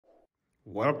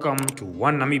Welcome to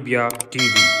One Namibia TV.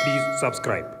 Please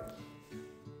subscribe.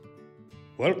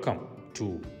 Welcome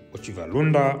to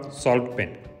Otjivalunda Salt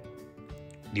Pen.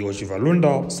 The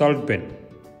Otjivalunda Salt Pen,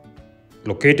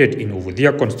 located in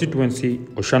Uuvudhiya constituency,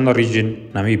 Oshana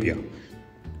Region, Namibia,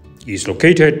 is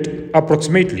located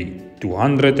approximately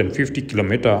 250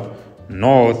 km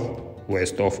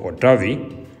northwest of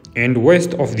Otavi and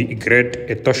west of the great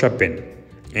Etosha Pan,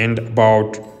 and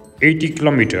about 80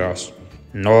 kilometers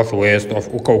northwest of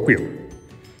Okaukuejo,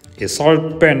 a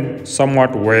salt pen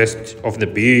somewhat west of the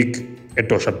big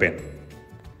Etosha Pan.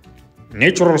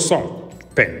 Natural salt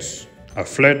pens are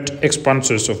flat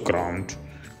expanses of ground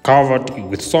covered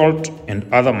with salt and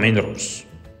other minerals,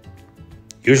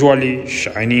 usually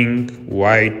shining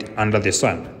white under the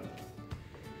sun.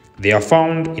 They are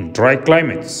found in dry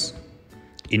climates.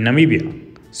 In Namibia,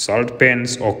 salt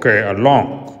pens occur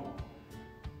along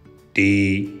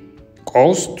the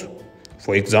coast,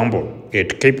 for example,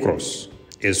 at Cape Cross,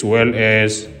 as well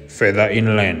as further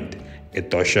inland,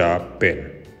 Etosha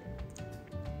Pan.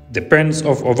 The pens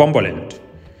of Ovamboland,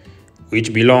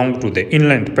 which belong to the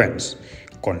inland pens,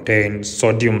 contain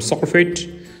sodium sulfate,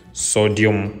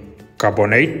 sodium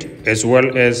carbonate, as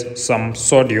well as some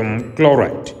sodium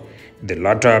chloride, the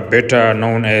latter better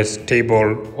known as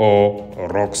table or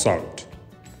rock salt.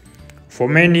 For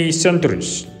many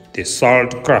centuries, the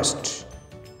salt crust,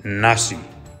 NaCl,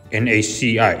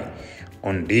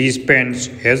 on these pens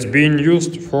has been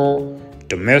used for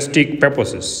domestic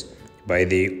purposes by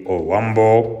the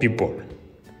Owambo people.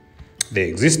 The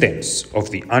existence of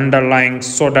the underlying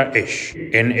soda ash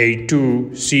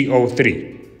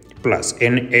Na2CO3 plus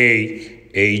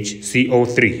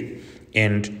NaHCO3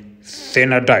 and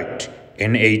thenardite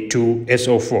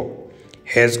Na2SO4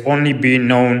 has only been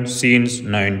known since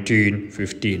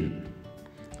 1915.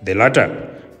 The latter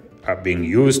are being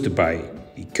used by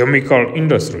the chemical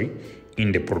industry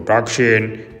in the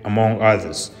production, among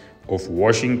others, of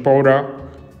washing powder,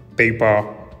 paper,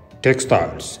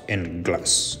 textiles, and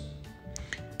glass.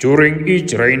 During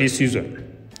each rainy season,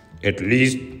 at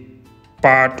least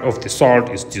part of the salt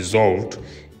is dissolved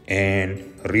and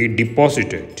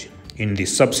redeposited in the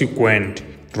subsequent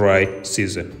dry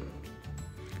season.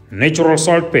 Natural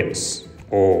salt pens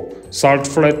or salt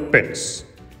flat pens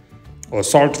or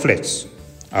salt flats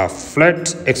are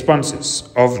flat expanses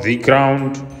of the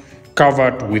ground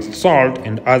covered with salt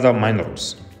and other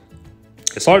minerals.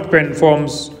 A salt pen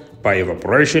forms by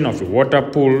evaporation of a water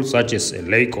pool such as a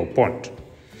lake or pond.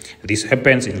 This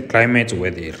happens in climates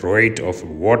where the rate of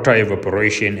water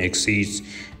evaporation exceeds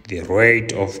the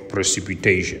rate of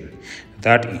precipitation,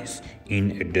 that is,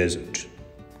 in a desert.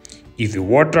 If the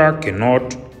water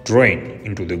cannot drain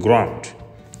into the ground,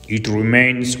 it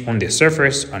remains on the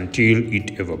surface until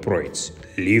it evaporates,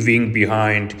 leaving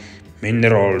behind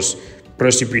minerals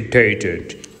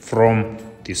precipitated from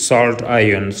the salt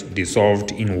ions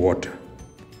dissolved in water.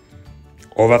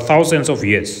 Over thousands of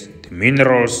years, the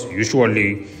minerals,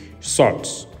 usually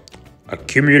salts,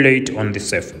 accumulate on the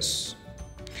surface.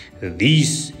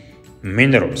 These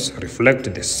minerals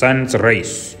reflect the sun's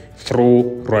rays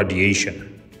through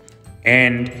radiation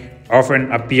and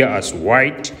often appear as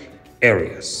white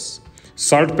areas.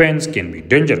 Salt pans can be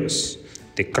dangerous.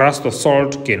 The crust of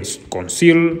salt can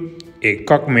conceal a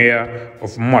quagmire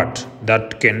of mud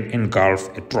that can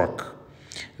engulf a truck.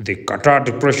 The Qatar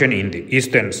Depression in the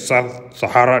eastern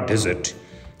Sahara Desert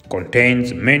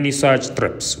contains many such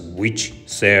traps which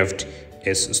served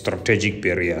as strategic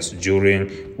barriers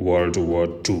during World War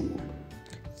II.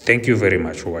 Thank you very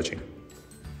much for watching.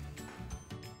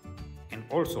 And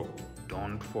also,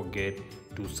 don't forget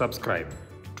to subscribe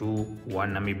to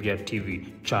One Namibia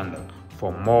TV channel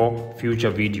for more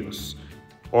future videos.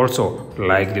 Also,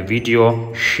 like the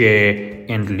video, share,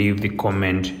 and leave the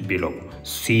comment below.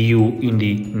 See you in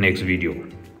the next video.